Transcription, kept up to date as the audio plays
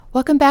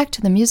Welcome back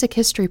to the Music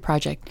History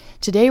Project.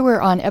 Today we're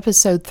on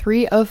episode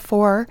 3 of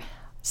 4,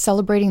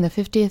 celebrating the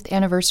 50th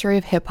anniversary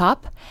of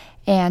hip-hop.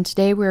 And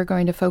today we're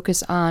going to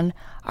focus on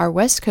our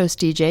West Coast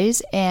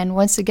DJs. And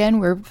once again,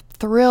 we're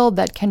thrilled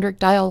that Kendrick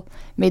Dial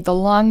made the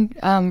long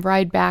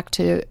ride back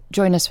to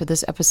join us for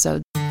this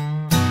episode.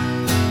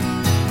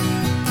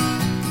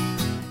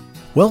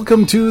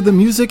 Welcome to the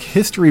Music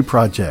History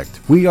Project.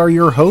 We are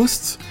your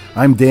hosts.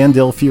 I'm Dan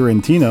Del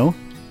Fiorentino.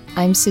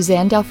 I'm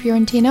Suzanne Del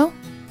Fiorentino.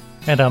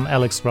 And I'm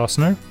Alex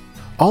Rossner.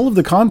 All of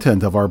the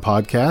content of our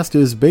podcast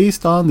is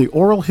based on the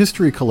Oral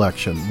History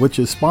Collection, which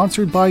is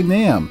sponsored by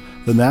NAM,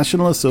 the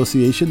National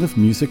Association of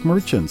Music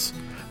Merchants.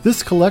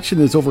 This collection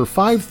is over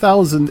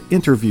 5,000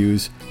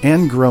 interviews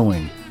and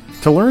growing.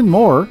 To learn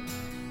more,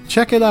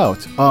 check it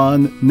out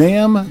on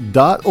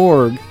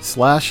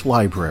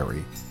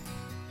nam.org/library.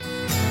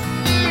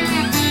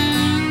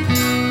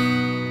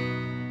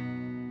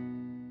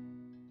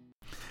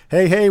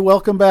 Hey,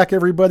 welcome back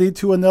everybody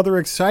to another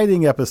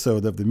exciting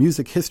episode of the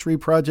Music History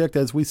Project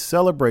as we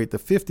celebrate the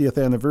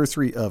 50th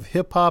anniversary of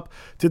hip-hop.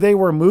 Today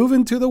we're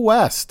moving to the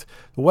West.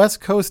 The West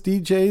Coast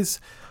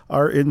DJs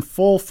are in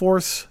full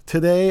force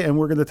today, and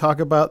we're going to talk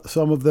about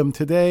some of them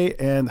today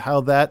and how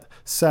that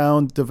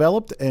sound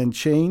developed and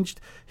changed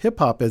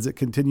hip-hop as it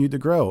continued to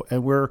grow.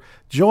 And we're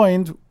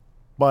joined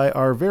by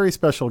our very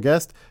special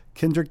guest,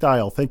 Kendrick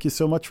Dial. Thank you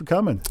so much for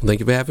coming. Thank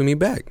you for having me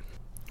back.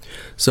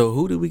 So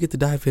who did we get to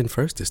dive in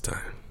first this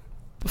time?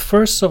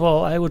 First of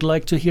all, I would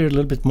like to hear a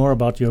little bit more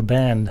about your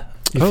band,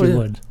 if you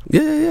would.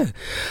 Yeah.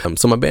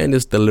 So my band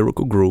is the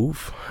Lyrical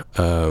Groove.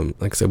 Like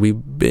I said,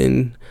 we've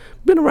been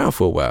around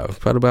for a while,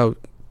 probably about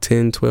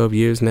 10, 12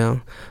 years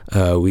now.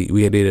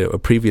 We did a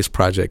previous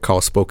project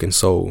called Spoken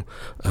Soul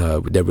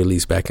that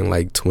released back in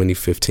like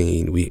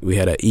 2015. We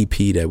had an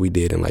EP that we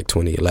did in like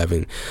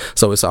 2011.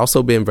 So it's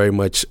also been very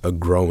much a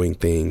growing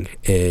thing,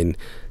 and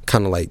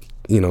kind of like,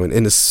 you know,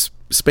 in the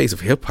space of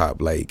hip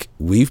hop, like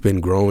we've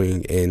been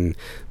growing in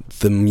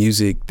the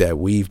music that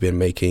we've been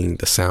making.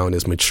 The sound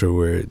is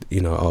matured,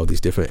 you know, all these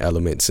different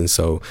elements. And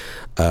so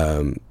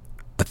I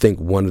think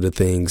one of the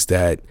things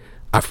that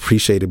I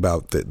appreciate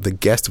about the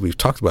guests that we've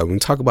talked about, when we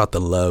talk about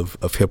the love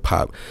of hip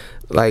hop,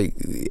 like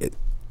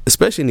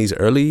especially in these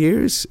early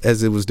years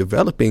as it was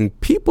developing,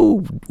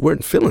 people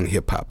weren't feeling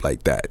hip hop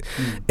like that.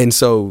 And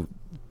so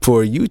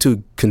for you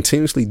to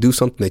continuously do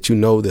something that you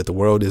know that the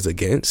world is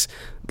against,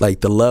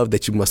 like the love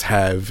that you must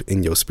have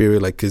in your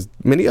spirit, like, because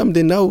many of them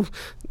didn't know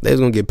they was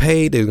going to get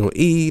paid, they was going to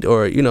eat,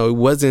 or, you know, it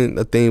wasn't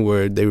a thing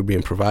where they were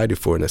being provided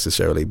for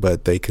necessarily,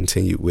 but they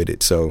continued with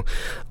it. So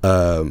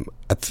I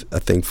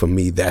think for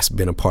me, that's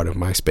been a part of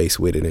my space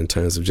with it in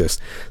terms of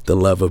just the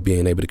love of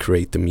being able to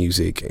create the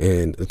music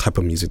and the type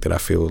of music that I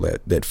feel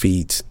that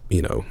feeds,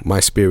 you know,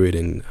 my spirit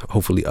and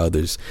hopefully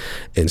others.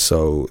 And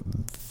so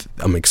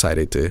I'm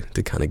excited to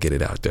kind of get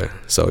it out there.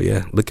 So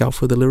yeah, look out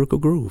for the Lyrical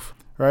Groove.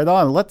 Right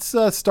on. Let's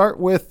start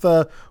with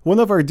one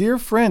of our dear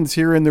friends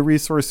here in the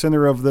Resource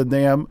Center of the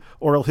NAM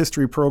Oral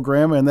History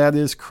Program, and that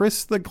is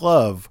Chris the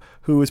Glove,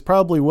 who is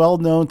probably well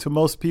known to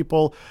most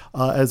people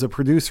as a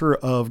producer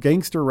of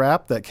gangster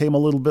rap that came a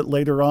little bit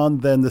later on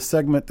than the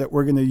segment that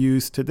we're going to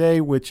use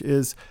today, which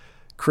is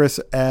Chris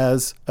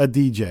as a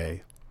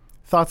DJ.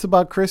 Thoughts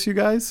about Chris, you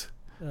guys?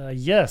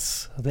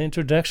 Yes. The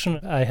introduction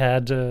I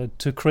had to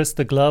Chris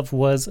the Glove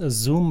was a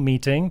Zoom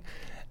meeting,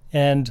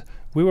 and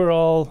we were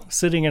all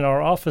sitting in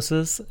our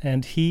offices,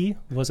 and he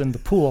was in the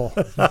pool.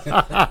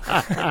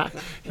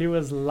 He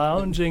was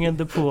lounging in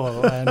the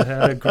pool and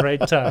had a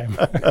great time.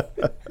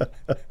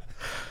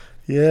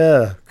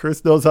 Yeah,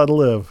 Chris knows how to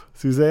live.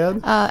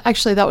 Suzanne?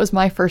 Actually, that was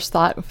my first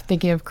thought,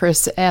 thinking of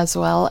Chris as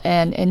well.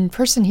 And in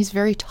person, he's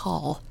very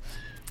tall.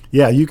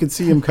 Yeah, you can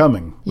see him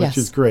coming, which Yes.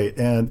 is great.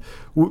 And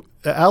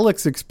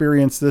Alex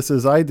experienced this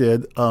as I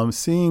did.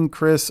 Seeing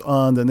Chris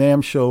on the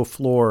NAM show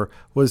floor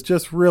was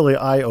just really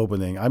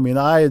eye-opening. I mean,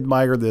 I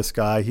admire this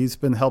guy. He's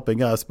been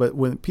helping us. But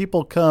when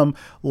people come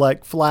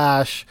like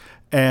Flash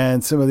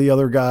and some of the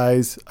other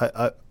guys,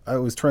 I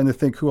was trying to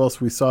think who else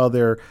we saw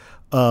there.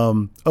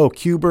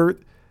 Qbert.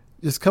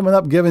 Just coming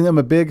up, giving him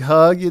a big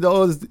hug, you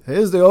know,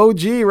 is the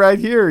OG right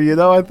here. You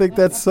know, I think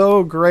that's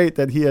so great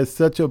that he has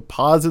such a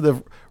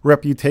positive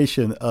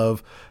reputation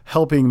of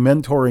helping,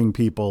 mentoring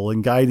people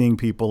and guiding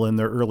people in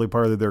their early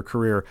part of their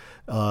career.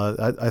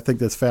 I think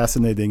that's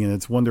fascinating, and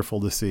it's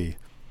wonderful to see.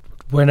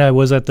 When I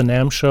was at the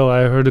NAM show,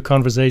 I heard a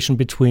conversation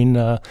between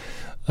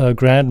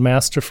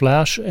Grandmaster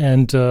Flash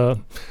and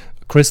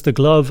Chris the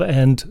Glove,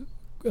 and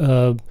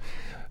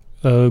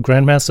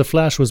Grandmaster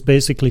Flash was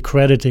basically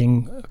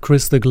crediting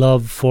Chris the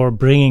Glove for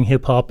bringing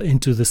hip-hop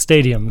into the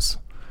stadiums.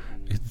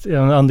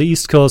 On the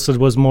East Coast, it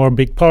was more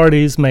big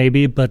parties,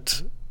 maybe,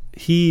 but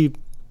he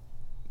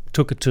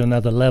took it to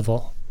another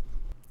level.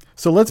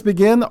 So let's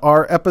begin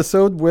our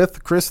episode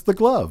with Chris the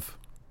Glove.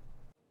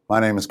 My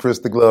name is Chris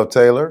the Glove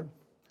Taylor.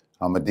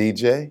 I'm a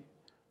DJ,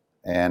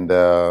 and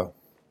the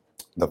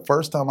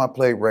first time I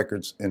played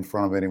records in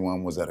front of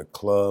anyone was at a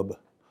club.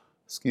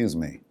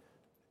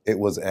 It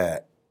was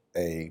at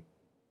a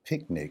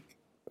picnic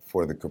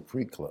for the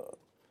Capri Club.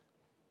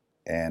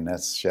 And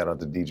that's shout out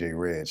to DJ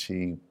Reg.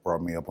 He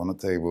brought me up on the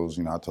tables.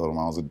 I told him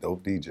I was a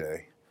dope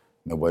DJ.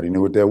 Nobody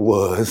knew what that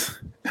was.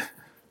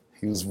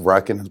 He was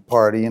rocking his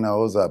party, it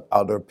was an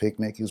outdoor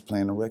picnic. He was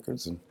playing the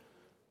records, and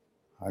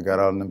I got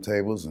out on them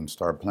tables and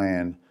started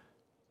playing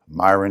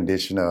my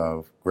rendition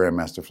of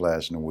Grandmaster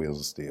Flash and the Wheels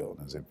of Steel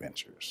and his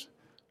adventures.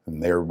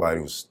 And everybody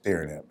was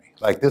staring at me.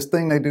 Like this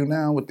thing they do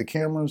now with the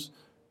cameras,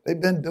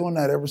 they've been doing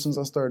that ever since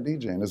I started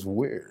DJing. It's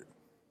weird.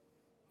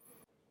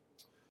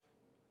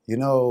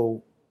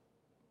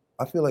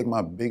 I feel like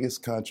my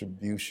biggest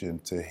contribution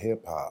to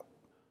hip hop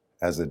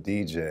as a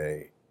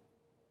DJ,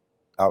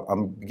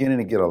 I'm beginning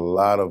to get a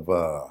lot of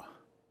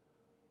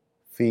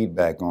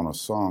feedback on a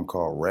song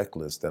called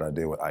Reckless that I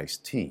did with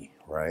Ice-T,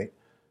 right?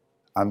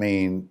 I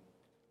mean,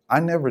 I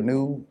never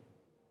knew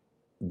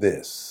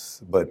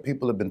this, but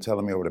people have been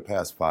telling me over the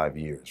past 5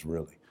 years,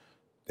 really.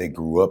 They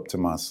grew up to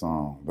my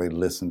song. They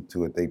listened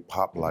to it. They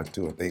pop locked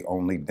to it. They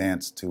only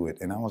danced to it.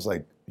 And I was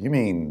like, you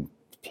mean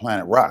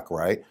Planet Rock,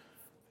 right?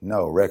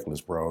 No,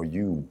 Reckless, bro.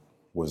 You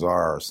was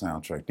our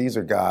soundtrack. These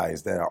are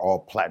guys that are all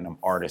platinum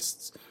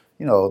artists,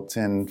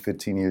 10,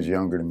 15 years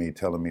younger than me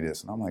telling me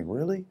this. And I'm like,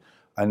 really?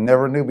 I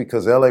never knew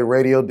because LA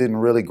radio didn't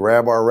really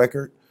grab our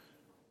record.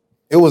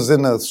 It was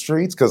in the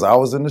streets because I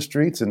was in the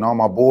streets and all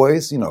my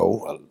boys,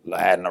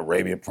 Aladdin,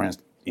 Arabian Prince,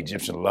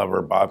 Egyptian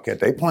Lover, Bobcat,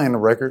 they playing the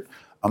record.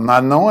 I'm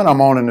not knowing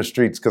I'm on in the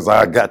streets because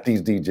I got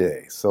these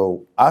DJs.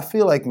 So I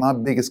feel like my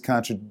biggest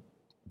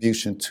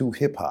contribution to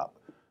hip hop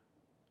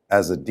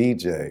as a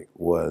DJ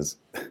was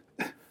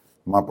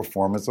my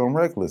performance on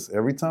Reckless.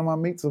 Every time I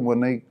meet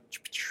someone, they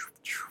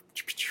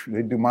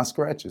do my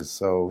scratches.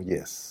 So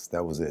yes,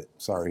 that was it.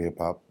 Sorry, hip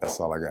hop. That's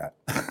all I got.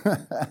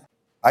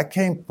 I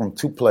came from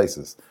two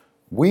places.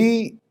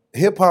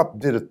 Hip hop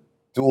did a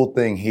dual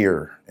thing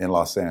here in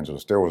Los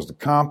Angeles. There was the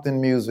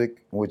Compton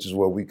music, which is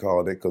what we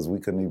called it because we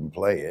couldn't even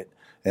play it.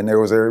 And there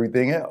was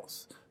everything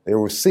else. There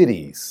were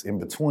cities in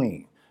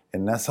between.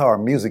 And that's how our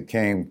music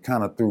came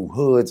kind of through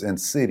hoods and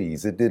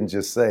cities. It didn't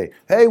just say,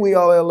 hey, we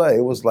all LA.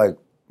 It was like,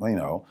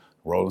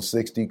 Rolling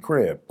 60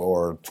 Crip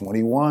or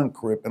 21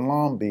 Crip in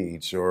Long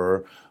Beach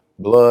or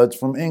Bloods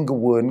from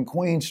Inglewood and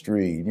Queen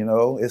Street.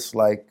 It's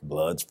like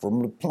Bloods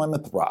from the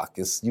Plymouth Rock.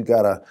 You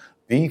got to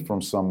be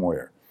from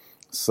somewhere.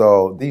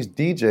 So these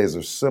DJs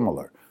are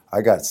similar.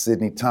 I got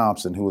Sidney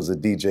Thompson, who was a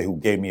DJ who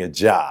gave me a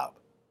job.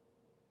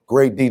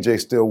 Great DJ,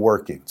 still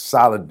working.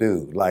 Solid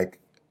dude, like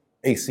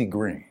AC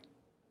Green.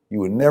 You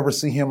would never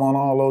see him on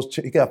all those.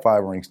 He got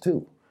 5 rings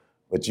too,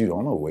 but you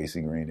don't know who AC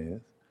Green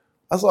is.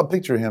 I saw a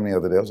picture of him the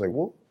other day. I was like,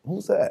 well,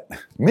 who's that?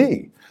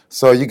 Me.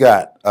 So you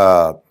got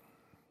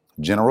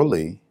General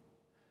Lee,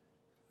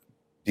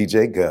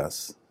 DJ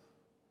Gus,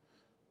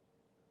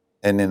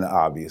 and then the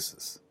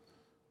obviouses.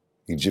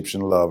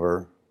 Egyptian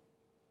Lover.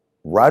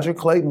 Roger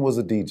Clayton was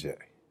a DJ,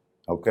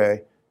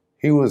 okay?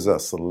 He was a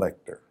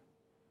selector.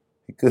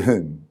 He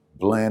couldn't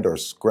blend or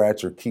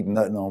scratch or keep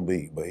nothing on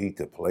beat, but he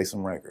could play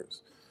some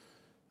records.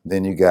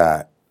 Then you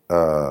got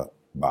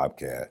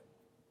Bobcat,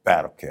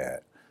 Battlecat.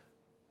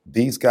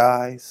 These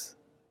guys,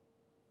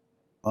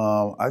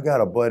 I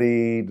got a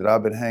buddy that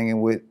I've been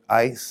hanging with,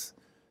 Ice,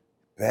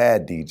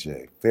 bad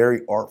DJ,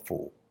 very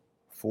artful,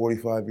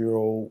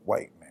 45-year-old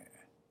white man,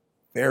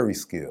 very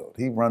skilled.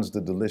 He runs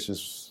the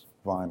Delicious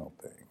vinyl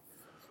thing.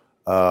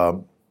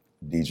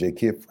 DJ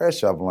Kid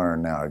Fresh, I've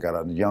learned now. I got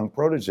a young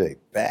protege,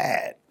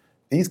 bad.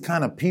 These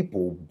kind of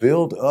people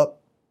build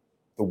up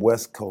the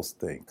West Coast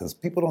thing because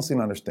people don't seem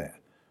to understand.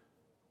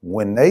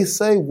 When they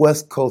say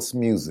West Coast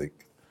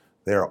music,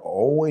 they're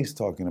always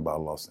talking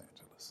about Los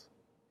Angeles.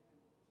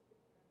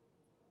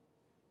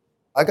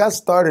 I got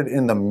started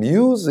in the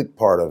music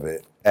part of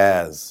it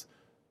as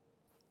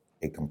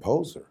a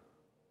composer.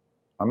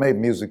 I made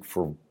music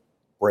for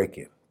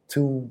Breakin',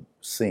 2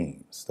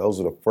 scenes. Those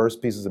are the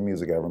first pieces of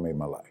music I ever made in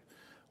my life.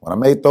 When I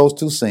made those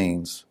 2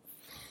 scenes,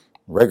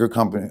 record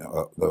company,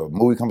 the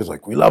movie company's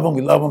like, we love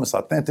them, it's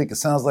authentic, it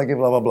sounds like it,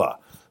 blah, blah, blah.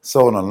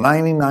 So in the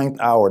 99th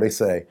hour, they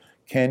say,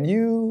 can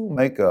you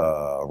make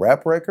a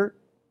rap record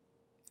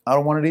out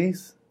of one of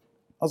these?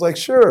 I was like,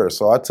 sure.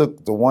 So I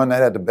took the one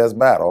that had the best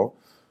battle,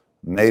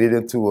 made it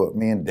into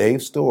me and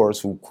Dave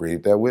Storrs, who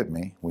created that with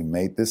me. We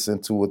made this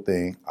into a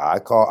thing. I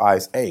call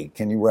Ice, hey,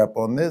 can you rap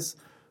on this?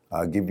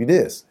 I'll give you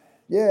this.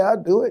 Yeah,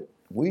 I'll do it.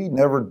 We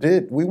never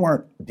did. We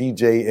weren't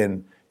DJ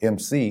and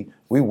MC.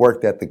 We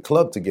worked at the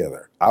club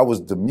together. I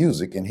was the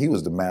music and he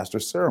was the master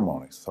of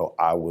ceremonies. So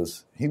I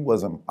wasn't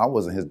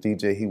his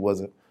DJ. He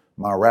wasn't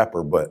my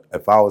rapper, but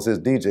if I was his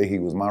DJ, he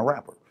was my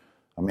rapper.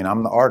 I mean,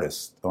 I'm the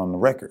artist on the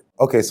record.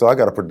 Okay, so I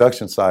got a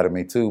production side of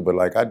me too, but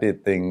like I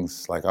did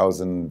things, like I was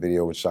in the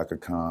video with Shaka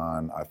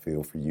Khan, I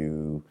Feel For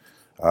You.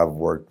 I've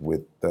worked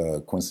with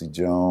Quincy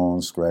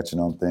Jones, scratching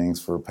on things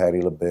for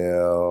Patti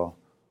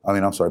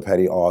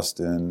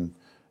Austin,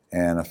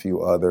 and a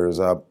few others.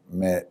 I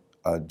met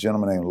a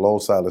gentleman named Lowell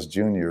Silas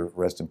Jr.,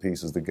 rest in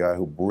peace, is the guy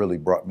who really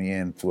brought me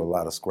into a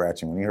lot of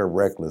scratching. When he heard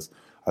Reckless,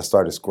 I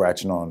started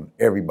scratching on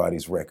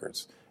everybody's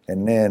records.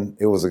 And then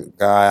it was a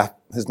guy,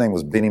 his name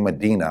was Benny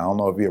Medina. I don't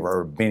know if you ever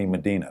heard of Benny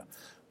Medina,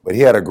 but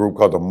he had a group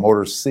called the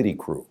Motor City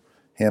Crew.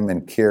 him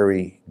and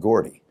Kerry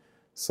Gordy.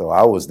 So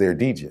I was their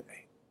DJ.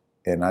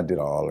 And I did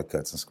all the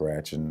cuts and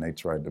scratch, and they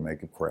tried to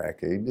make it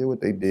crack. They did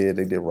what they did.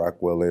 They did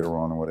Rockwell later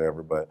on or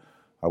whatever, but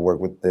I worked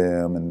with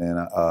them. And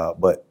then,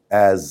 but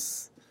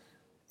as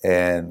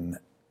a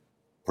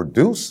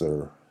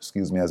producer,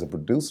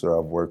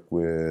 I've worked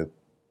with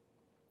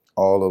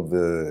all of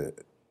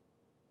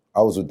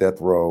I was with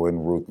Death Row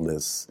and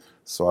Ruthless,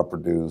 so I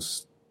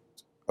produced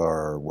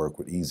or worked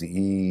with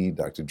Eazy-E,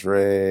 Dr.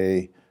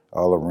 Dre,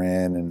 all of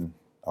Ren, and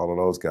all of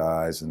those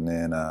guys. And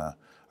then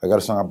I got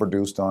a song I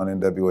produced on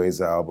NWA's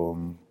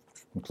album,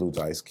 includes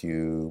Ice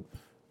Cube.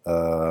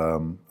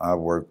 I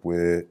worked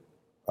with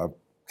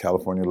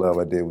California Love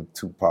I did with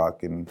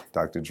Tupac and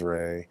Dr.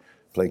 Dre,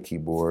 play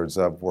keyboards.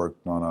 I've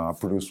worked on, I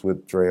produced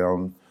with Dre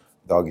on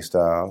Doggy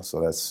Style,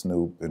 so that's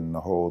Snoop and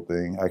the whole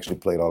thing. I actually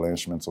played all the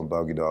instruments on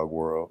Doggy Dog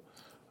World.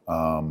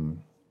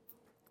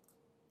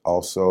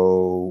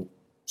 Also,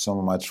 some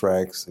of my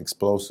tracks,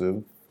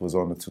 Explosive, was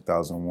on the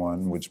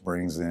 2001, which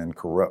brings in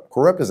Corrupt.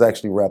 Corrupt is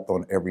actually rapped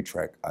on every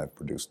track I've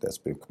produced that's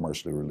been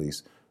commercially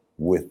released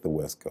with the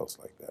West Coast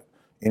like that.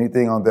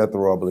 Anything on Death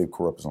Row, I believe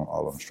Corrupt is on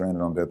all of them.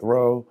 Stranded on Death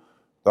Row,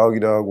 Doggy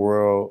Dog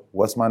World,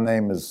 What's My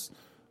Name, I'm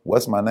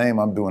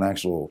doing that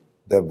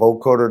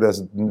vocoder that's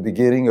in the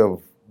beginning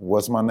of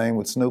What's My Name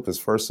with Snoop, his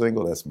first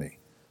single, that's me.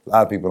 A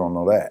lot of people don't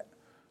know that.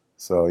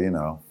 So,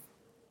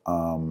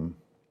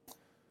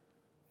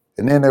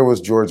 and then there was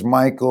George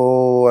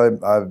Michael.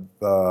 I've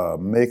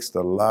mixed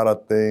a lot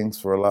of things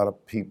for a lot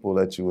of people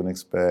that you wouldn't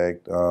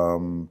expect.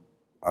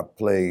 I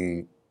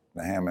play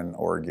the Hammond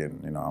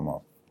organ. I'm a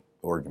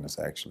organist,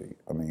 actually.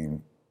 I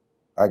mean,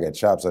 I got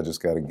chops. I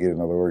just got to get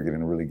another organ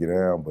and really get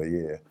down. But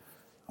yeah,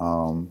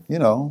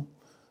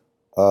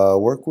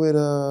 work with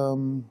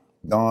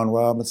Don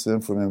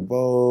Robinson from In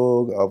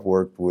Vogue. I've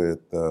worked with,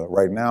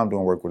 right now I'm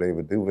doing work with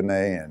Ava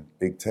DuVernay and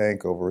Big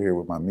Tank over here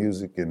with my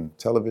music and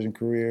television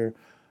career.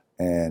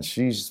 And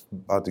she's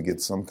about to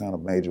get some kind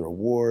of major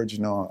award.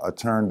 I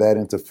turned that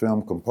into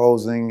film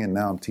composing, and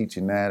now I'm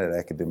teaching that at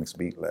Academics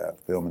Beat Lab,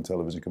 film and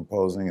television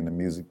composing in the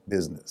music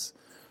business.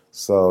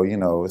 So,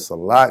 it's a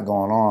lot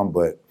going on,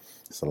 but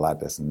it's a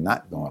lot that's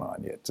not going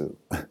on yet, too.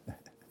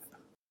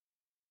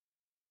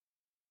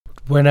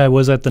 When I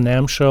was at the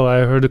NAMM show, I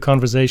heard a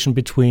conversation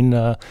between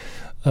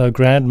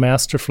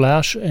Grandmaster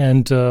Flash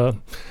and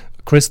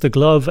Chris the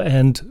Glove,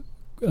 and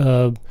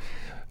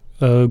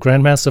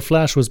Grandmaster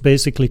Flash was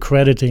basically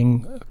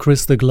crediting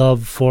Chris the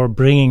Glove for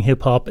bringing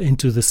hip-hop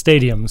into the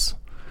stadiums.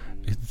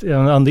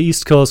 On the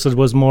East Coast, it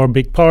was more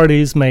big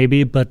parties,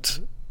 maybe, but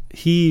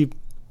he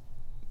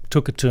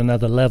took it to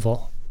another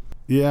level.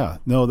 Yeah,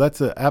 no, that's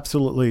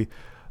absolutely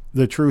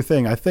the true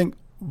thing. I think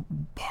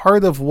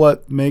part of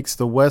what makes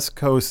the West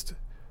Coast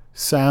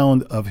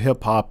sound of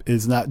hip-hop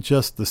is not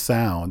just the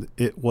sound.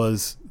 It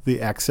was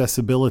the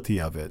accessibility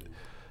of it.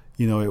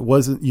 It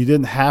wasn't, you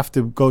didn't have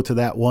to go to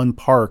that one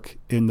park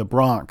in the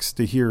Bronx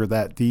to hear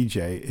that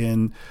DJ.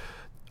 In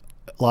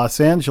Los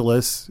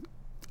Angeles,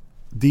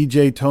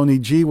 DJ Tony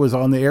G was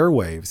on the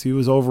airwaves. He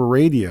was over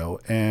radio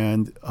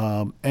and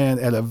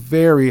at a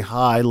very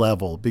high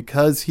level,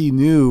 because he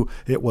knew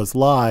it was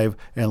live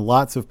and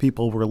lots of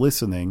people were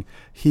listening.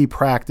 He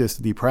practiced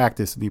and he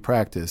practiced and he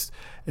practiced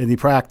and he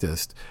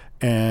practiced.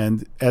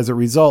 And as a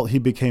result, he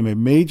became a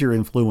major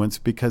influence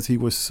because he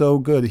was so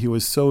good. He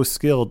was so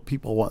skilled.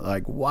 People were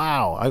like,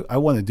 wow, I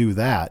want to do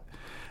that.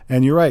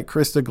 And you're right,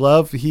 Chris the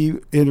Glove, he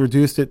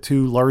introduced it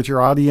to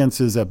larger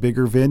audiences at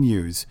bigger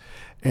venues.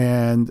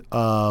 And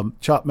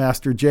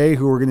Chopmaster Jay,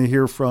 who we're going to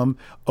hear from,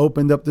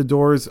 opened up the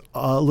doors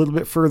a little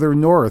bit further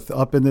north,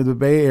 up into the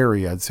Bay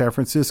Area, San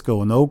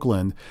Francisco and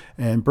Oakland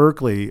and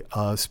Berkeley,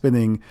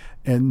 spinning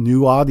and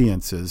new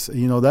audiences.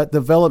 That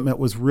development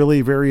was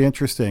really very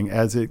interesting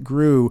as it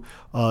grew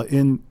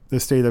in the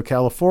state of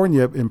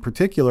California in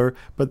particular,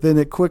 but then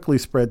it quickly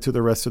spread to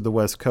the rest of the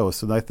West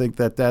Coast. And I think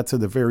that that's a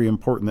very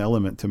important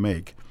element to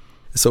make.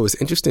 So it's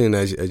interesting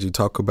as you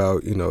talk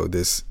about,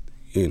 this,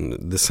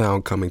 the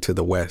sound coming to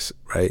the West,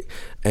 right?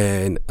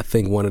 And I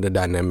think one of the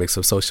dynamics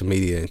of social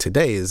media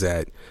today is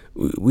that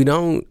we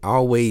don't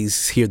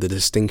always hear the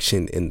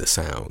distinction in the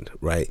sound,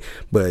 right?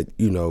 But,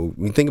 when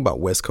you think about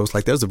West Coast,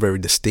 like there's a very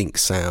distinct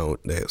sound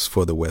that's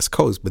for the West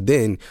Coast, but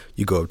then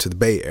you go up to the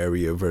Bay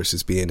Area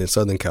versus being in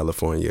Southern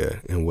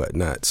California and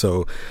whatnot.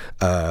 So,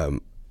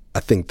 I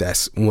think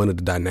that's one of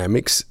the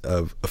dynamics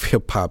of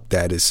hip hop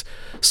that is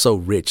so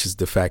rich, is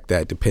the fact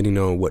that depending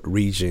on what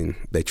region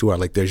that you are,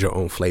 like there's your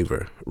own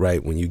flavor,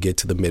 right? When you get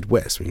to the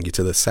Midwest, when you get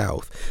to the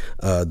South,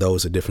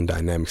 those are different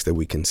dynamics that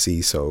we can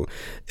see. So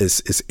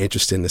it's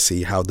interesting to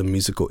see how the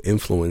musical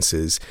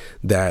influences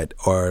that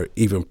are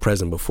even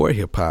present before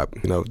hip hop,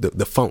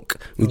 the funk.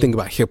 When you think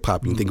about hip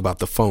hop, you think about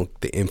the funk,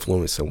 the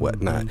influence and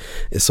whatnot.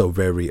 It's so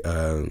very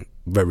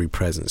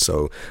present.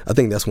 So I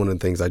think that's one of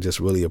the things I just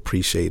really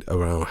appreciate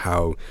around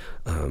how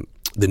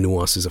the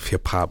nuances of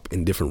hip hop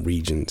in different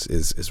regions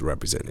is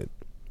represented.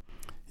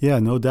 Yeah,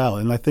 no doubt.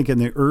 And I think in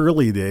the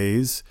early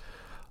days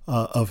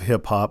of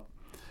hip hop,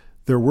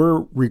 there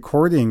were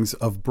recordings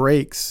of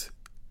breaks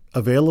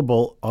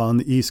available on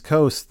the East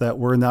Coast that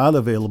were not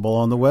available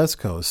on the West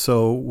Coast.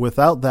 So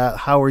without that,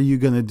 how are you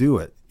going to do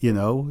it? You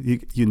know,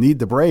 you need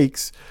the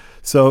breaks.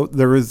 So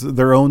there is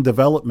their own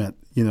development.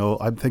 You know,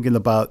 I'm thinking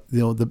about, you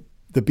know,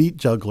 the beat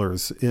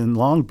jugglers in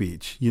Long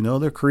Beach. You know,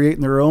 they're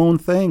creating their own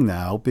thing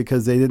now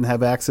because they didn't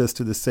have access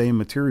to the same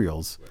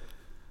materials.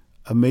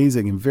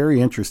 Amazing and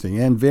very interesting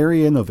and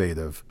very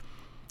innovative.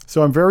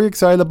 So I'm very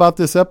excited about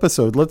this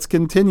episode. Let's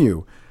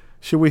continue.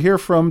 Should we hear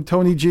from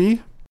Tony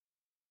G?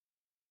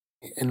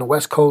 In the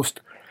West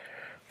Coast,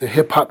 the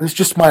hip-hop, this is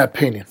just my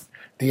opinion,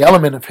 the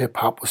element of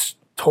hip-hop was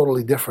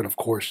totally different, of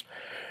course,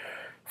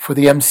 for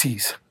the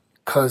MCs,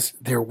 because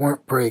there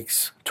weren't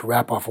breaks to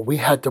rap off of. We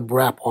had to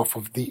rap off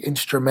of the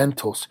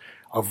instrumentals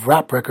of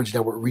rap records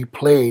that were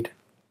replayed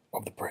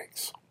of the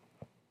breaks.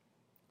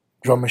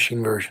 Drum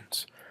machine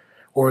versions.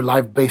 Or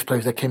live bass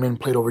players that came in and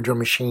played over drum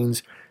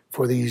machines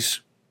for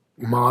these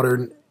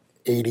modern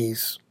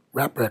 80s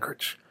rap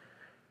records.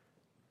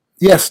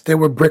 Yes, there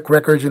were brick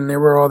records and there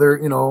were other,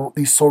 you know,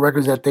 these soul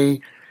records that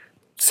they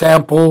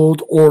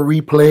sampled or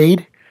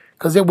replayed,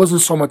 because it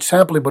wasn't so much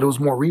sampling, but it was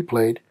more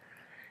replayed.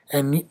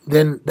 And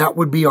then that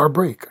would be our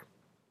break,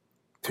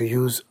 to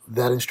use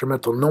that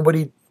instrumental.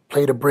 Nobody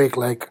played a break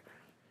like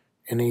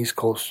in the East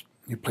Coast.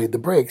 You played the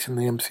breaks and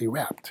the MC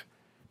rapped.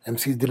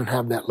 MCs didn't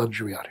have that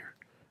luxury out here.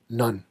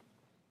 None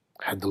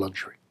had the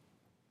luxury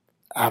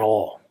at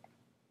all.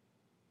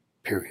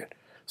 Period.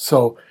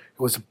 So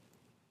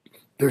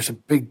there's a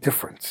big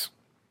difference.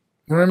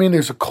 You know what I mean?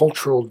 There's a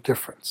cultural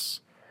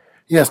difference.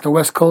 Yes, the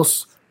West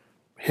Coast,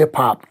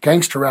 hip-hop,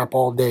 gangster rap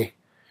all day.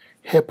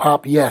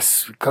 Hip-hop,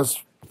 yes,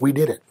 because we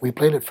did it. We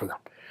played it for them.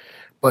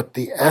 But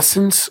the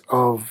essence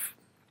of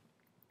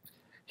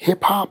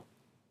hip-hop,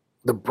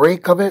 the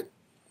break of it,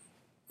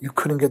 you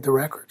couldn't get the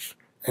records.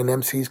 And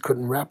MCs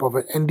couldn't rap over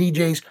it. And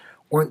DJs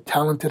weren't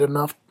talented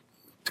enough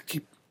to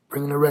keep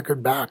bringing the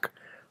record back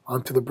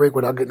onto the break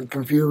without getting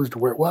confused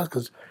where it was,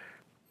 because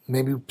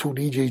maybe 2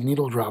 DJs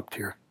needle dropped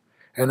here.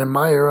 And in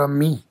my era,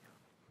 me,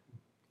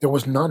 there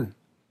was none,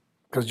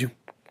 because you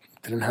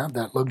didn't have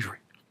that luxury.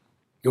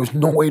 There was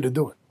no way to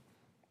do it.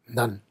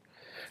 None.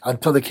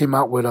 Until they came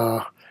out with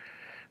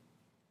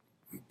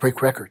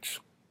break records.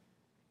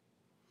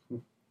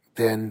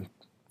 Then,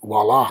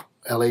 voila,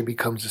 LA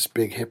becomes this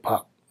big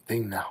hip-hop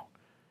thing now,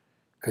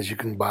 because you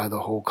can buy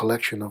the whole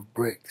collection of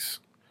breaks.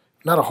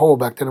 Not a whole,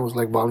 back then it was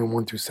like volume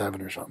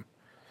 127 or something.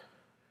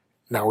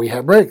 Now we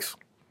have breaks.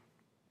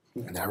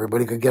 And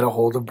everybody could get a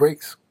hold of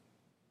breaks.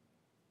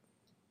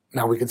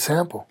 Now we could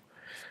sample.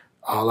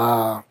 A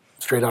la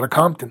Straight Outta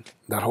Compton.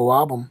 That whole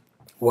album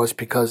was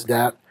because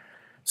that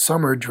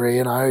summer, Dre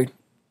and I,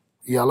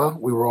 Yella,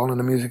 we were all in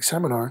a music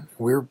seminar.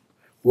 We were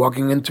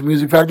walking into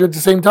Music Factory at the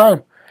same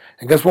time.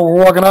 And guess what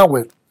we're walking out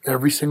with?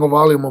 Every single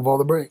volume of all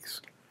the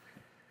breaks.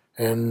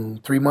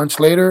 And 3 months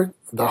later,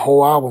 the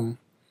whole album,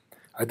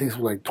 I think it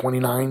was like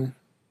 29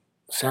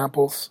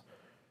 samples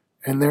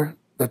in there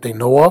that they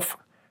know of.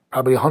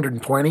 Probably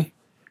 120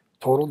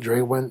 total. Dre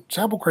went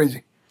sample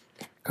crazy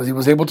because he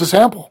was able to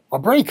sample a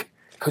break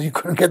because you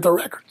couldn't get the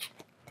records.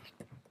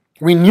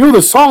 We knew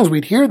the songs,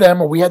 we'd hear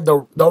them, or we had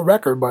the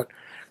record, but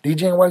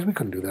DJing-wise, we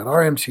couldn't do that.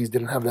 Our MCs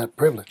didn't have that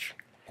privilege.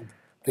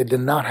 They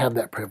did not have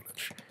that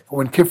privilege.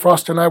 When Kid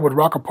Frost and I would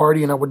rock a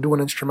party and I would do an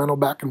instrumental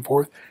back and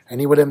forth and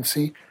he would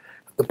MC,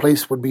 the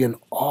place would be in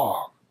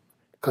awe.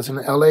 Because in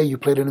LA, you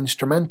played an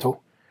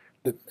instrumental,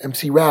 the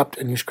MC rapped,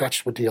 and you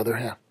scratched with the other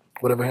hand,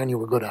 whatever hand you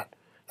were good at.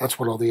 That's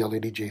what all the LA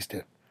DJs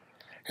did.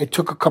 It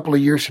took a couple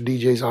of years for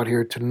DJs out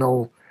here to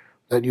know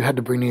that you had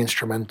to bring the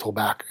instrumental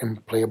back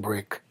and play a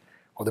break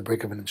or the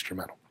break of an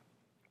instrumental.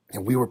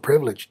 And we were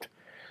privileged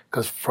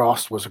because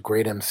Frost was a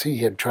great MC.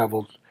 He had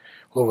traveled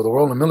all over the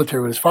world in the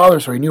military with his father,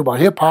 so he knew about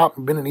hip-hop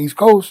and been in the East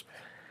Coast.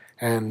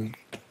 And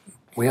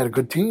we had a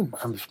good team.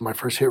 My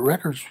first hit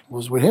records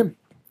was with him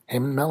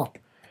and Mello,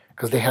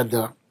 because they had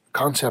the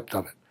concept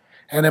of it.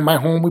 And in my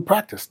home, we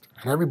practiced.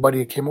 And everybody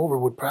that came over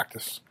would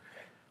practice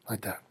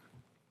like that.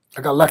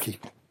 I got lucky.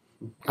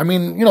 I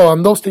mean, you know,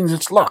 on those things,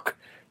 it's luck,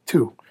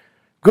 too.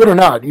 Good or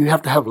not, you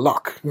have to have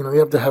luck. You know, you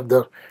have to have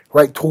the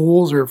right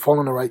tools or fall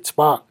in the right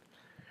spot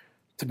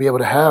to be able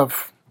to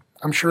have.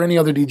 I'm sure any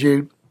other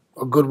DJ,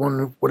 a good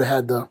one, would have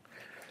had the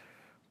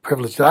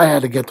privilege that I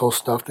had to get those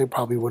stuff. They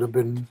probably would have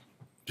been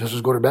just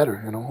as good or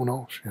better. You know, who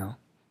knows? You know,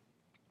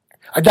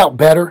 I doubt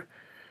better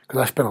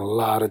because I spent a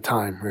lot of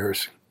time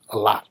rehearsing.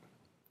 A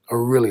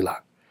really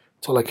lot.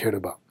 That's all I cared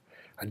about.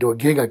 I'd do a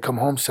gig, I'd come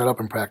home, set up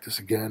and practice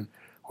again,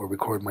 or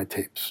record my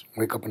tapes.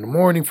 Wake up in the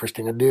morning, first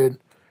thing I did,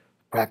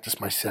 practice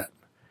my set.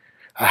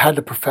 I had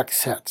to perfect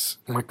sets.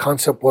 My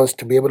concept was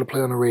to be able to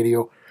play on the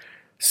radio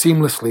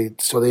seamlessly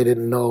so they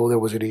didn't know there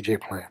was a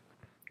DJ playing.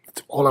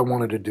 That's all I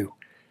wanted to do.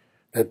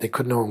 That they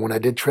couldn't know. And when I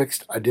did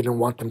tricks, I didn't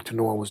want them to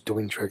know I was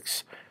doing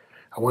tricks.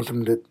 I want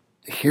them to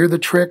hear the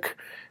trick,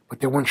 but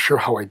they weren't sure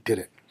how I did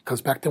it.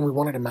 Because back then we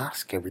wanted to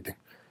mask everything.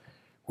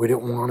 We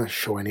didn't want to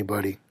show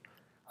anybody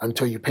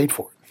until you paid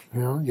for it.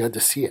 You know, you had to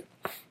see it.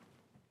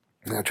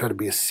 And I tried to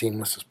be as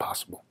seamless as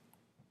possible.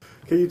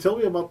 Can you tell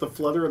me about the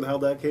Flutter and how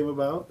that came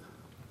about?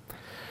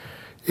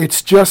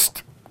 It's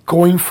just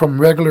going from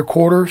regular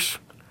quarters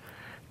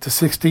to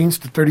 16ths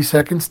to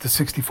 32nds to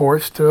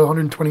 64ths to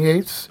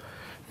 128ths,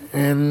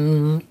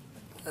 and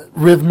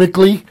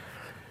rhythmically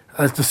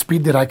as the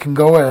speed that I can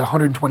go at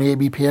 128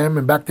 BPM.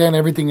 And back then,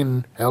 everything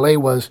in LA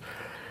was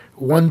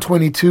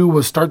 122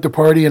 was start the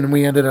party, and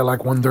we ended at like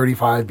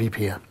 135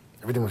 BPM.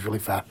 Everything was really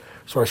fast.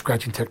 So our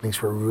scratching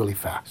techniques were really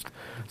fast.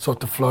 So at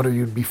the flutter,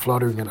 you'd be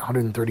fluttering at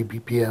 130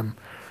 BPM,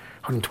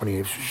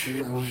 128,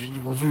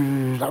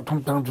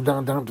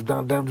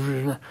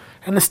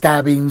 and the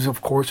stabbings,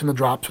 of course, and the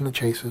drops and the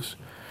chases.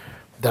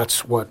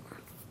 That's what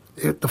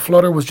the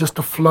flutter was, just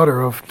a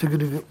flutter of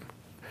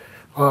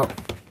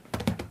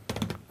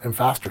and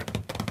faster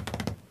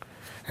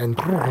and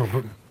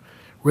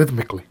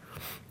rhythmically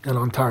and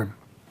on time,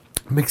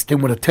 mixed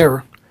in with a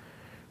terror,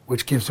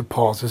 which gives it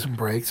pauses and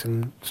breaks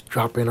and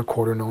drop in a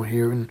quarter note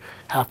here and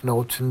half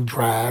notes and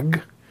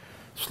drag,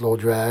 slow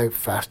drag,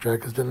 fast drag.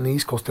 Because in the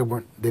East Coast they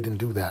didn't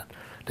do that.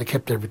 They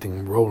kept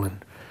everything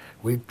rolling.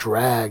 We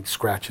dragged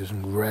scratches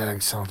and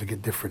dragged sounds to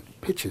get different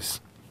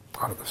pitches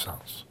out of the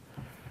sounds.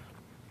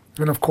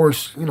 And of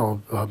course,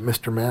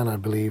 Mr. Man, I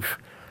believe,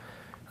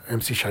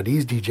 MC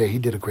Shadi's DJ, he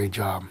did a great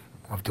job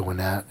of doing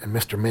that. And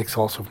Mr. Mix,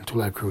 also from Two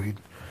Live Crew,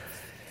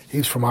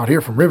 he's from out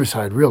here, from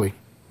Riverside, really.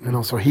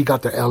 So he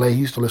got the LA, he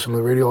used to listen to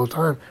the radio all the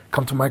time,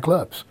 come to my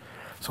clubs.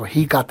 So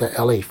he got the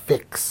LA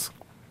fix.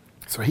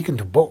 So he can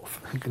do both.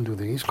 He can do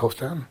the East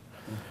Coast and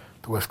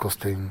the West Coast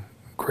thing.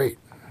 Great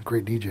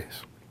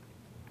DJs.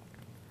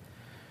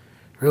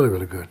 Really,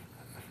 really good.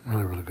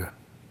 Really, really good.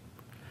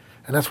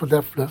 And that's what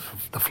the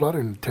flutter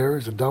and the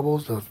terrors, the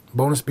doubles, the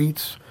bonus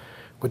beats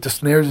with the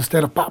snares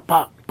instead of pop,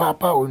 pop, pop,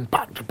 pop, and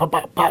pop, pop,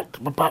 pop, pop,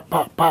 pop, pop,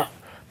 pop,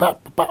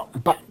 pop,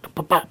 pop,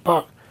 pop, pop,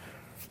 pop.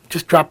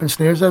 Just dropping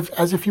snares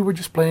as if you were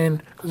just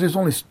playing, because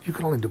you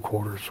can only do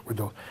quarters with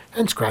those,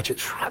 and scratch it.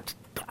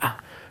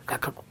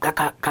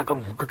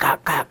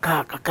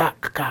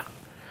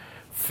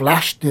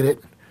 Flash did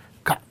it.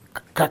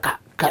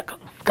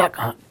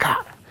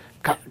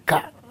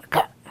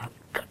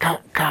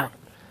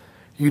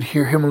 You'd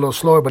hear him a little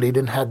slower, but he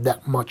didn't have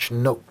that much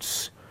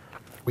notes.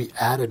 We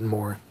added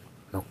more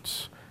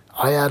notes.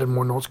 I added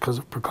more notes because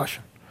of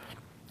percussion.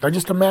 I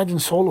just imagine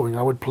soloing.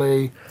 I would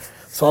play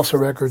salsa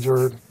records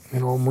or,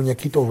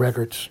 muñequito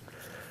records,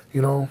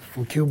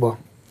 from Cuba,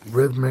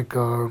 rhythmic,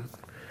 guaguancó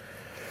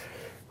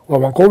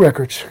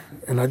records.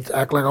 And I'd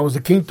act like I was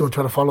the quinto,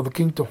 try to follow the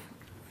quinto,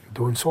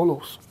 doing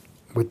solos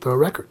with the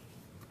record.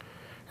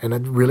 And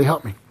it really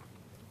helped me.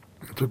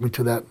 It took me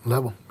to that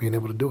level, being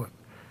able to do it.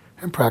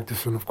 And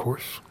practicing, of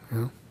course,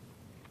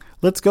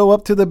 Let's go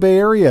up to the Bay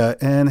Area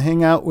and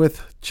hang out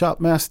with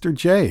Chopmaster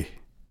Jay.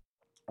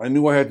 I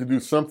knew I had to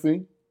do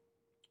something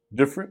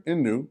different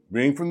and new.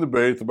 Being from the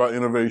Bay, it's about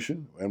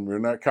innovation, and we're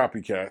not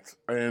copycats.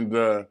 And,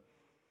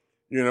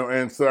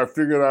 and so I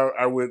figured out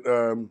I would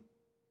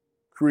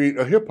create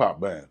a hip-hop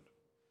band.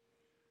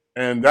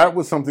 And that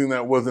was something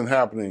that wasn't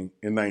happening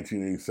in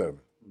 1987.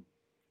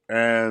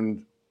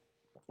 And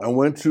I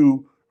went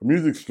to a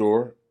music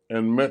store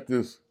and met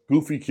this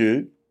goofy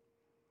kid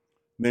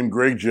named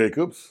Greg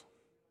Jacobs,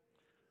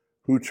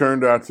 who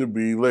turned out to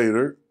be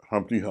later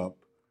Humpty Hump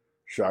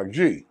Shock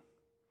G.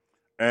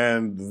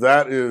 And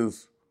that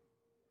is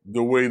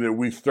the way that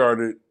we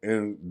started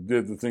and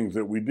did the things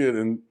that we did.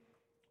 And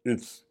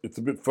it's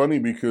a bit funny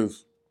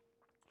because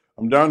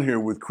I'm down here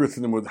with Chris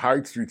and them with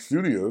Hyde Street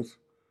Studios,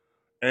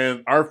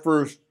 and our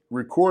first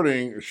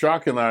recording,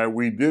 Shock and I,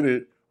 we did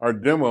it, our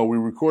demo, we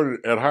recorded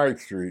it at Hyde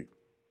Street,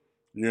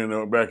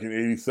 back in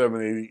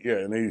 87.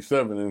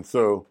 And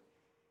so,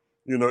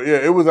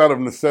 it was out of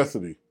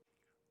necessity.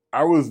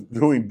 I was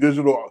doing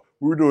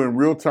we were doing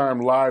real-time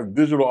live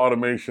digital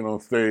automation on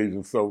stage.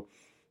 And so,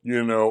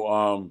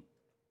 and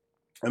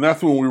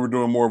that's when we were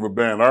doing more of a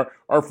band.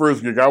 Our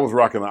first gig, I was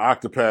rocking an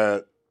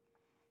octopad,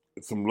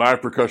 some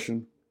live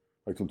percussion,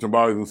 like some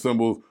timbales and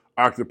cymbals,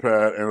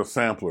 octopad, and a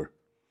sampler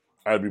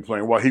I'd be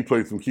playing while he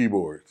played some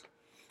keyboards.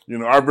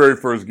 Our very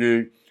first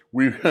gig,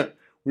 we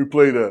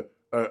played a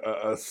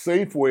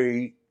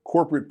Safeway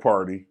corporate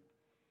party.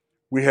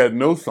 We had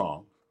no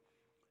song.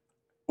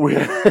 We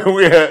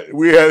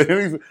had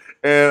any,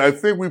 and I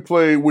think we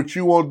played "What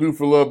You Won't Do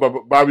for Love" by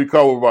Bobby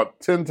Caldwell about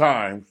 10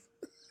 times.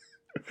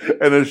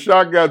 And the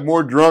Shock got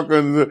more drunk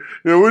and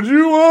 "What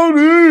You Won't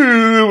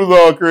Do," it was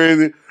all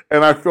crazy.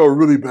 And I felt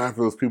really bad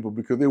for those people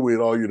because they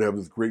waited all year to have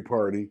this great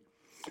party,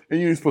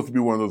 and you're supposed to be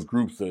one of those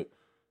groups that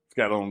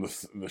got on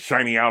the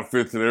shiny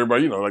outfits and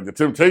everybody, like the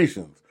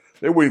Temptations.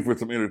 They're waiting for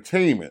some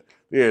entertainment.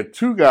 They had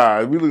two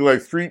guys. We looked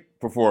like street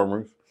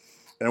performers.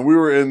 And we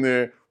were in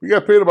there. We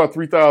got paid about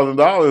 $3,000,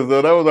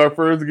 though. That was our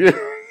first gig.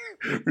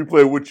 We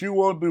played "What You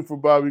Won't Do" for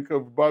Bobby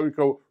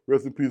Cole.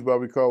 Rest in peace,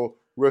 Bobby Cole.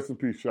 Rest in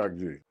peace, Shock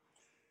G.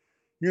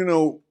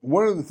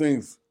 One of the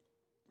things,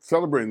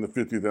 celebrating the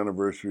 50th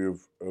anniversary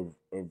of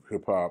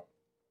hip-hop,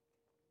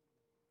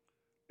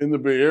 in the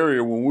Bay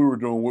Area, when we were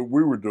doing what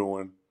we were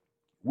doing,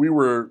 we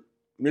were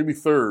maybe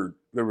third.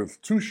 There was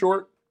Too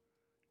Short,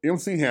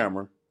 MC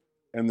Hammer,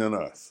 and then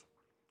us.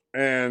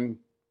 And,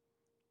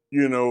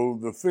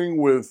 the thing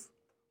with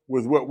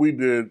what we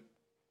did,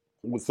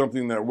 was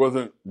something that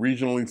wasn't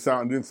regionally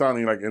didn't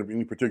sound like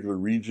any particular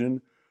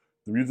region.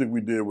 The music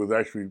we did was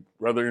actually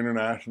rather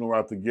international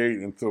out the gate,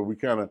 and so we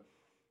kind of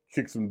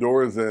kicked some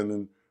doors in.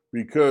 And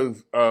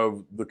because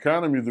of the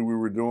kind of music we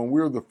were doing, we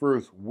were the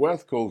first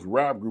West Coast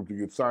rap group to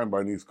get signed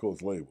by an East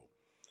Coast label,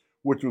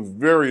 which was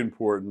very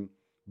important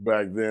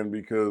back then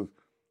because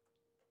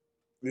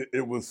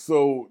it was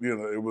so,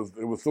 it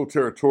was so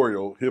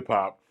territorial, hip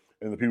hop,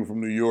 and the people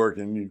from New York,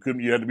 and you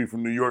had to be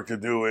from New York to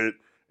do it,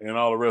 and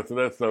all the rest of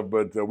that stuff.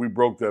 But we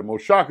broke that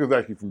mold. Shaka's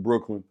actually from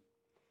Brooklyn,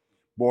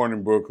 born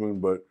in Brooklyn,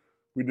 but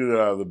we did it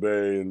out of the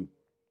Bay, and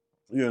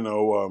it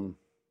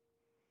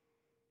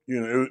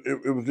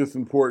was just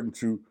important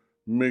to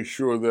make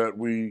sure that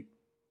we,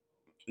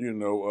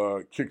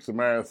 kick some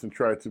ass and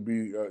try to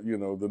be,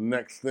 the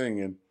next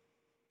thing. And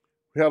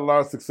we had a lot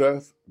of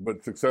success,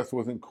 but success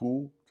wasn't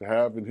cool to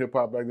have in hip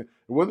hop back then. It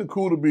wasn't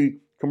cool to be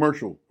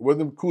commercial. It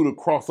wasn't cool to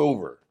cross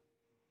over.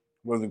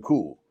 It wasn't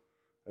cool.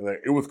 And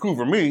it was cool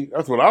for me.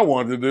 That's what I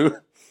wanted to do.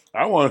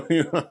 I wanted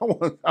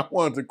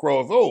to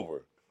cross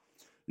over.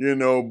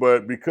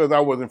 But because I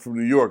wasn't from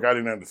New York, I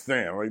didn't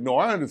understand. Like, no,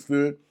 I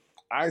understood.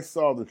 I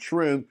saw the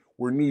trend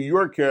where New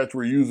York cats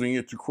were using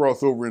it to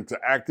cross over into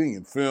acting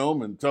and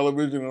film and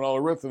television and all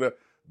the rest of that.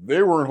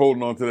 They weren't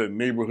holding on to that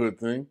neighborhood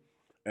thing.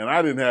 And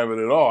I didn't have it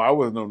at all. I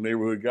was no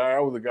neighborhood guy. I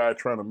was a guy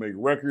trying to make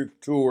records,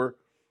 tour,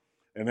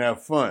 and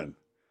have fun.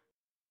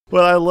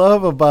 What I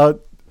love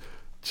about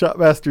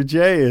Chopmaster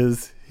Jay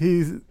is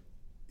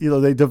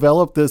they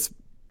developed this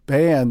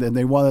band and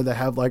they wanted to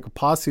have like a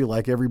posse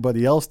like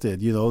everybody else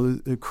did.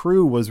 The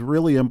crew was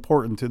really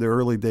important to the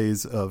early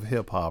days of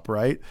hip hop,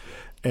 right?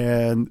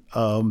 And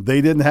they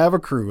didn't have a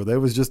crew. There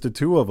was just the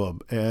two of them.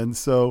 And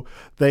so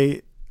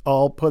they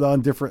all put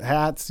on different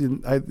hats.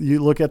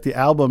 You look at the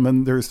album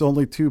and there's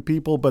only two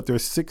people, but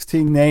there's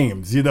 16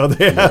 names. They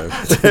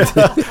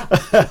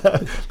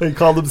they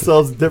call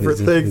themselves different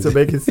things to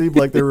make it seem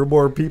like there were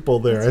more people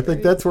there. I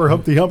think that's where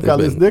Humpty Hump got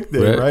his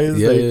nickname, right?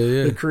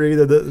 They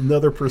created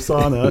another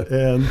persona,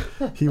 and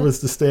he was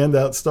the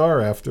standout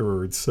star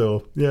afterwards.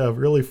 So, yeah,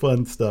 really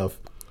fun stuff.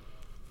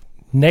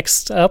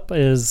 Next up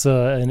is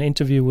an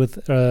interview with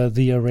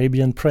the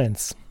Arabian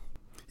Prince.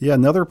 Yeah,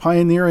 another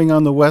pioneering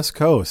on the West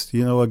Coast.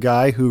 A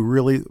guy who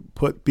really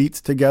put beats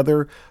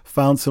together,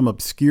 found some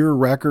obscure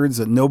records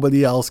that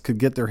nobody else could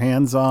get their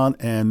hands on,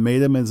 and made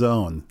them his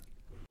own.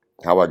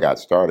 How I got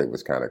started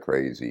was kind of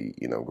crazy.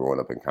 Growing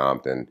up in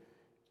Compton,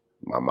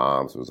 my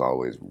mom's was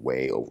always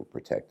way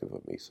overprotective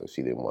of me, so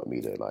she didn't want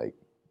me to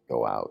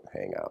go out,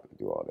 hang out, and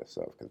do all that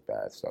stuff because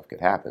bad stuff could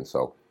happen.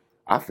 So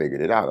I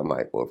figured it out. I'm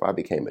like, well, if I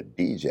became a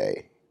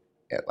DJ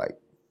at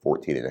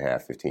 14 and a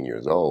half, 15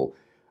 years old,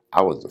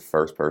 I was the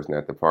first person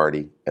at the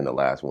party and the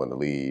last one to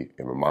leave.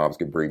 And my moms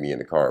could bring me in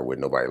the car and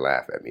wouldn't nobody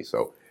laugh at me.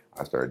 So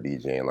I started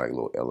DJing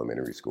little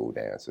elementary school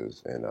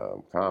dances in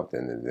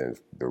Compton. And then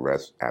the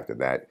rest after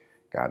that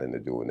got into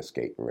doing the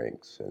skating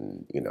rinks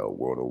and,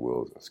 World of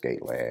Wheels and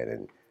Skate Land.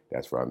 And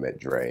that's where I met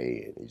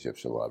Dre and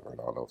Egyptian Lover and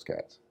all those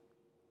cats.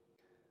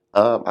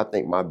 I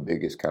think my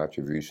biggest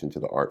contribution to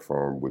the art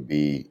form would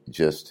be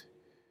just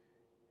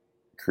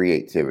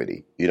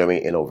creativity,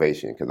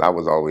 innovation. Because I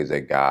was always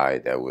that guy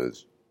that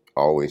was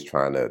always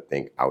trying to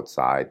think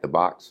outside the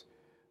box.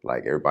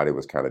 Like everybody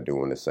was kind of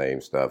doing the same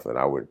stuff, and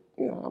I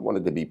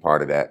wanted to be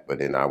part of that, but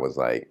then I was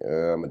like,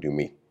 I'm gonna do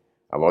me.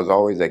 I was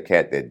always that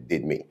cat that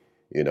did me.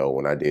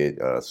 When I did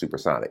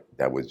Supersonic,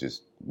 that was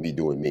just me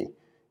doing me.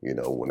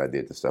 When I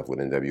did the stuff with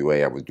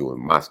NWA, I was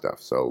doing my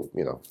stuff. So,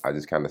 I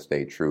just kind of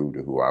stayed true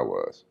to who I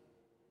was.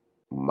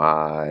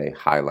 My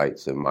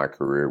highlights of my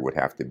career would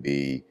have to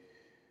be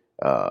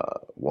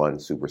one,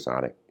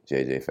 Supersonic.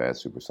 JJ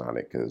Fast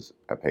Supersonic, because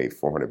I paid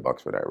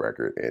 $400 for that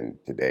record, and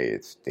today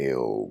it's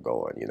still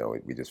going.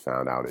 We just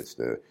found out it's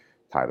the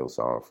title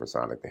song for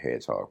Sonic the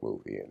Hedgehog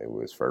movie, and it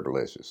was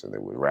Fergalicious, and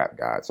it was Rap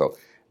God. So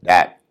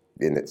that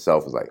in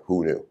itself was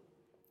who knew?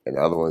 And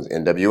the other one's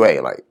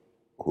NWA,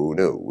 who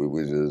knew? We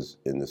were just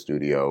in the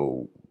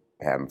studio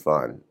having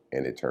fun,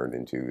 and it turned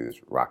into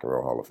this Rock and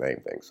Roll Hall of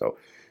Fame thing. So,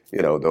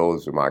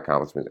 those are my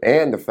accomplishments.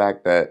 And the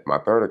fact that my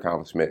third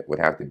accomplishment would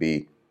have to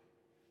be,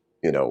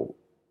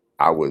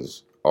 I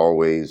was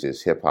always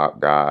this hip-hop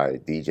guy,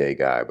 DJ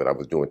guy, but I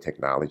was doing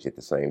technology at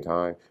the same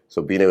time.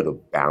 So being able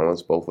to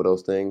balance both of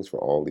those things for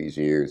all these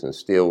years, and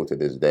still to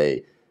this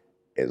day,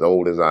 as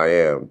old as I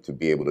am, to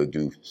be able to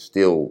do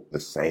still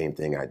the same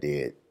thing I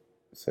did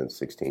since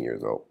 16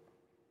 years old.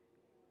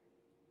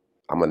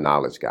 I'm a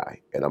knowledge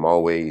guy, and I'm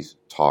always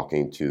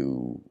talking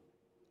to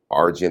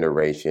our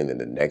generation and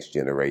the next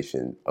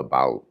generation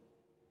about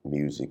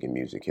music and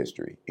music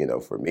history.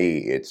 For me,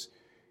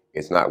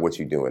 it's not what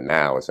you're doing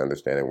now. It's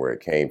understanding where it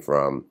came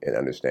from and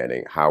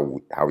understanding how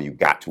you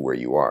got to where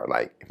you are.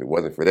 If it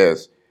wasn't for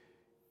this,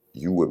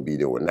 you wouldn't be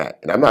doing that.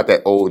 And I'm not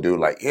that old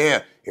dude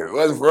if it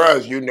wasn't for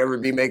us, you'd never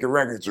be making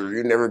records or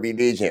you'd never be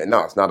DJing.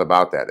 No, it's not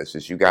about that. It's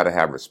just you got to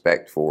have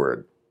respect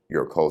for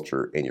your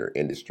culture and your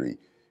industry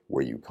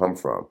where you come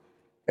from.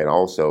 And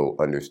also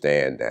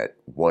understand that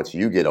once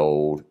you get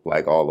old,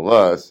 like all of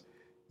us,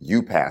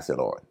 you pass it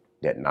on,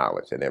 that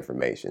knowledge, that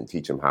information.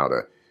 Teach them how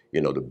to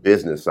the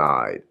business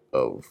side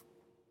of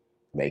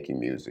making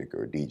music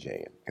or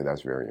DJing, because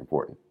that's very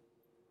important.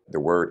 The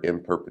word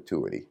in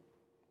perpetuity,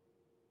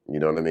 you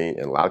know what I mean?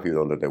 And a lot of people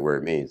don't know what that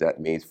word means. That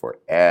means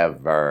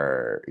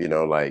forever.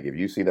 Like if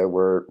you see that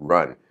word,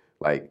 run.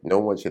 Like no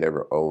one should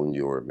ever own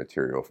your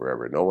material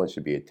forever. No one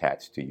should be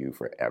attached to you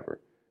forever.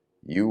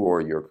 You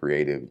or your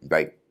creative,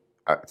 like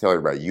I tell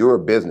everybody, you're a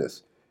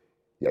business.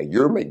 Yeah,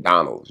 you're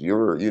McDonald's,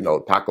 you're,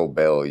 Taco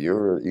Bell,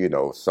 you're,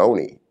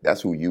 Sony.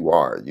 That's who you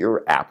are.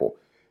 You're Apple.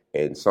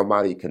 And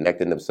somebody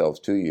connecting themselves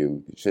to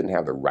you shouldn't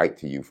have the right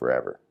to you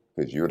forever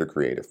because you're the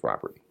creative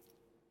property.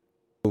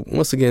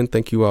 Once again,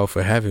 thank you all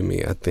for having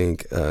me. I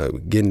think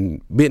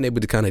being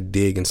able to kind of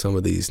dig in some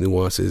of these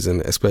nuances,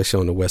 and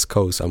especially on the West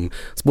Coast. I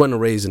was born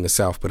and raised in the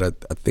South, but I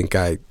think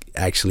I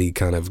actually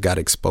kind of got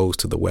exposed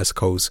to the West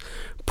Coast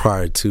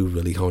prior to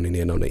really honing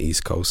in on the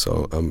East Coast.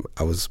 So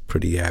I was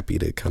pretty happy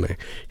to kind of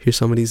hear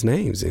some of these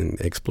names and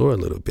explore a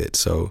little bit.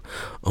 So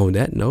on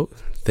that note,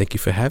 thank you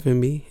for having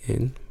me,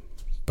 and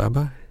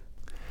bye-bye.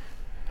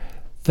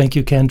 Thank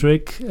you,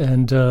 Kendrick.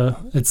 And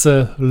it's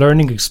a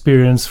learning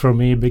experience for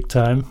me big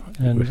time,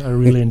 and I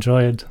really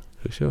enjoy it.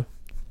 For sure.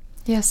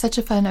 Yeah, such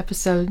a fun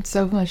episode.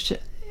 So much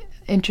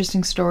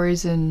interesting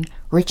stories and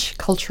rich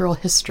cultural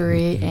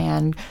history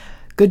and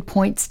good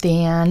points,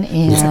 Dan,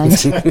 and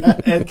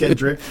And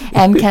Kendrick.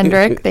 and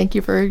Kendrick. Thank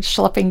you for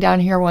schlepping down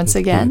here once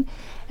again.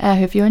 I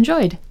hope you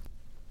enjoyed.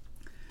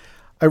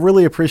 I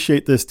really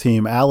appreciate this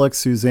team. Alex,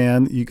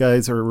 Suzanne, you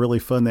guys are really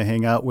fun to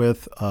hang out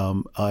with. I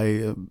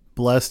am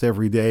blessed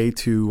every day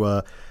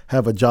to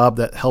have a job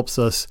that helps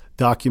us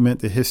document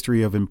the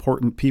history of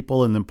important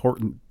people and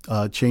important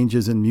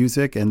changes in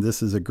music, and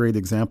this is a great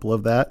example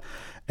of that.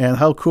 And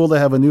how cool to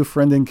have a new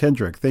friend in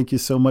Kendrick. Thank you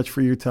so much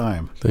for your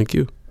time. Thank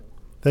you.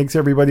 Thanks,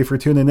 everybody, for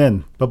tuning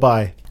in.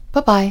 Bye-bye.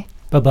 Bye-bye.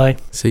 Bye-bye.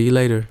 See you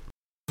later.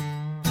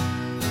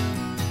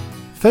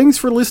 Thanks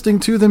for listening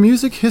to the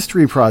Music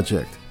History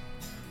Project.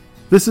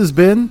 This has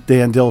been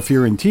Dan Del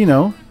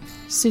Fiorentino.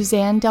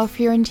 Suzanne Del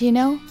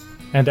Fiorentino.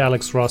 And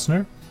Alex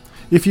Rossner.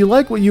 If you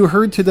like what you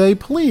heard today,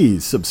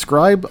 please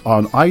subscribe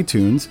on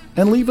iTunes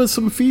and leave us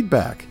some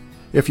feedback.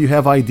 If you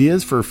have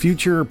ideas for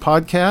future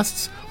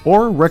podcasts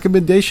or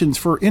recommendations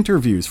for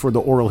interviews for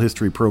the Oral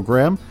History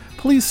program,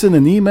 please send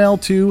an email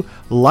to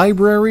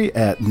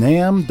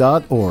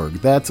library@nam.org.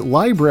 That's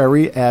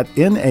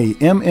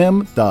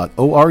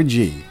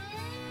library@namm.org.